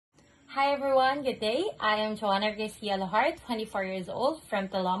Hi everyone, good day. I am Joanna Garcia Lahar, 24 years old from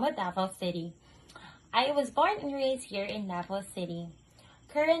Talomo, Davao City. I was born and raised here in Davao City.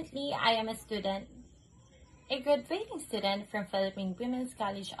 Currently, I am a graduating student from Philippine Women's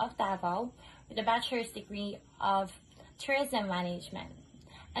College of Davao with a bachelor's degree of tourism management.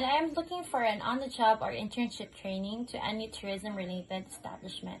 And I am looking for an on-the-job or internship training to any tourism-related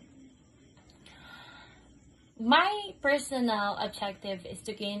establishment. My personal objective is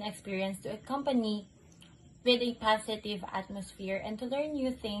to gain experience to a company with a positive atmosphere and to learn new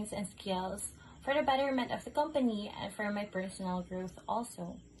things and skills for the betterment of the company and for my personal growth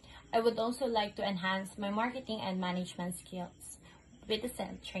also. I would also like to enhance my marketing and management skills with the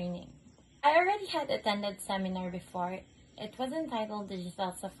said training. I already had attended seminar before. It was entitled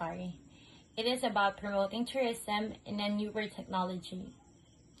Digital Safari. It is about promoting tourism in a newer technology.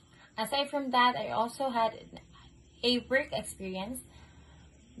 Aside from that, I also had a work experience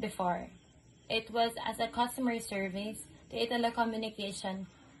before. It was as a customer service to a telecommunication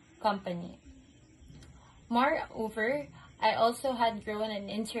company. Moreover, I also had grown an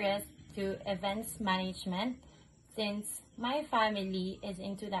interest to events management since my family is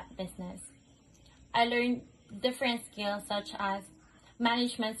into that business. I learned different skills such as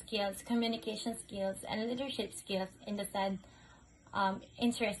management skills, communication skills, and leadership skills in the said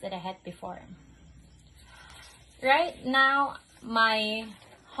interest that I had before. Right now, my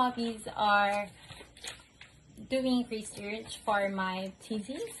hobbies are doing research for my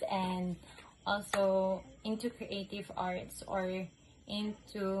thesis and also into creative arts or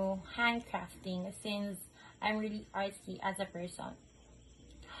into handcrafting since I'm really artsy as a person.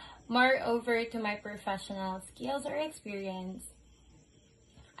 Moreover to my professional skills or experience,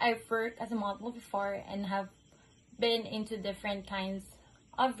 I've worked as a model before and have been into different kinds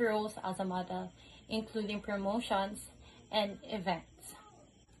of roles as a model, including promotions and events.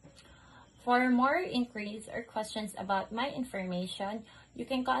 For more inquiries or questions about my information, you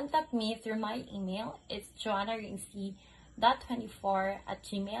can contact me through my email. It's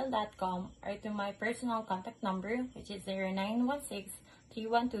joannaringsy.24@gmail.com or to my personal contact number, which is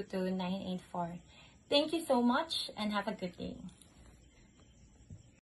 0916-3122-984. Thank you so much and have a good day.